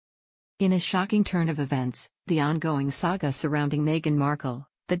In a shocking turn of events, the ongoing saga surrounding Meghan Markle,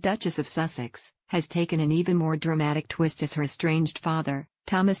 the Duchess of Sussex, has taken an even more dramatic twist as her estranged father,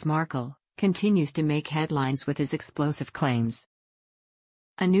 Thomas Markle, continues to make headlines with his explosive claims.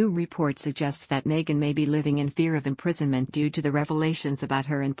 A new report suggests that Meghan may be living in fear of imprisonment due to the revelations about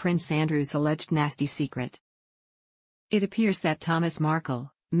her and Prince Andrew's alleged nasty secret. It appears that Thomas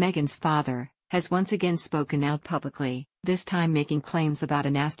Markle, Meghan's father, has once again spoken out publicly, this time making claims about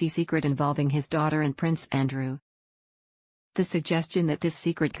a nasty secret involving his daughter and Prince Andrew. The suggestion that this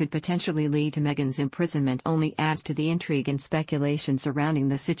secret could potentially lead to Meghan's imprisonment only adds to the intrigue and speculation surrounding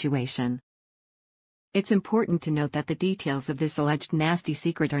the situation. It's important to note that the details of this alleged nasty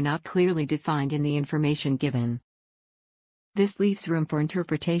secret are not clearly defined in the information given. This leaves room for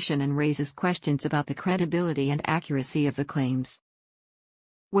interpretation and raises questions about the credibility and accuracy of the claims.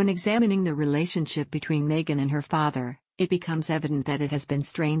 When examining the relationship between Meghan and her father, it becomes evident that it has been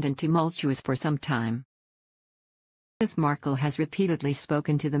strained and tumultuous for some time. Thomas Markle has repeatedly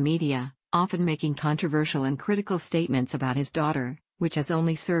spoken to the media, often making controversial and critical statements about his daughter, which has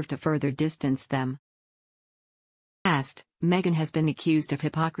only served to further distance them. Past, Meghan has been accused of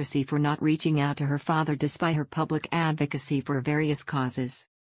hypocrisy for not reaching out to her father despite her public advocacy for various causes.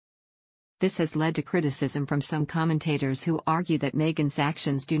 This has led to criticism from some commentators who argue that Meghan's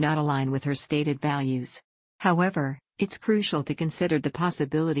actions do not align with her stated values. However, it's crucial to consider the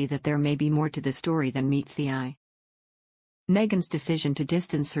possibility that there may be more to the story than meets the eye. Meghan's decision to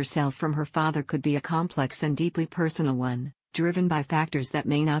distance herself from her father could be a complex and deeply personal one, driven by factors that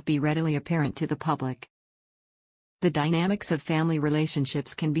may not be readily apparent to the public. The dynamics of family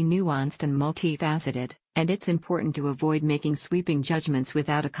relationships can be nuanced and multifaceted, and it's important to avoid making sweeping judgments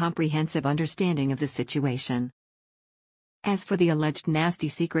without a comprehensive understanding of the situation. As for the alleged nasty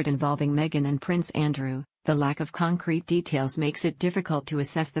secret involving Meghan and Prince Andrew, the lack of concrete details makes it difficult to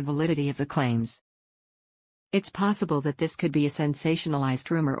assess the validity of the claims. It's possible that this could be a sensationalized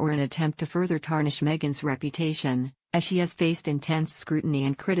rumor or an attempt to further tarnish Meghan's reputation, as she has faced intense scrutiny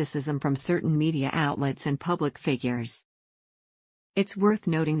and criticism from certain media outlets and public figures. It's worth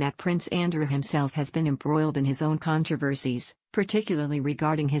noting that Prince Andrew himself has been embroiled in his own controversies, particularly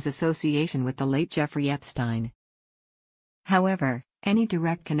regarding his association with the late Jeffrey Epstein. However, any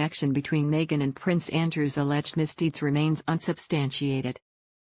direct connection between Meghan and Prince Andrew's alleged misdeeds remains unsubstantiated.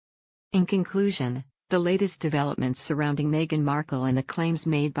 In conclusion, the latest developments surrounding Meghan Markle and the claims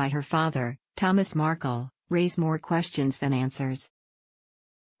made by her father, Thomas Markle, raise more questions than answers.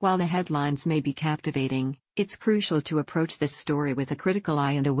 While the headlines may be captivating, it's crucial to approach this story with a critical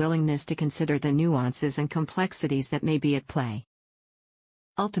eye and a willingness to consider the nuances and complexities that may be at play.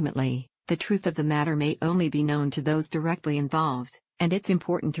 Ultimately, the truth of the matter may only be known to those directly involved, and it's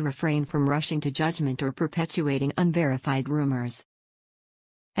important to refrain from rushing to judgment or perpetuating unverified rumors.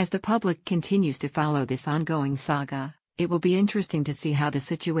 As the public continues to follow this ongoing saga, it will be interesting to see how the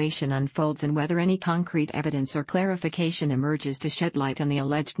situation unfolds and whether any concrete evidence or clarification emerges to shed light on the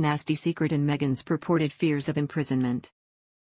alleged nasty secret and Meghan's purported fears of imprisonment.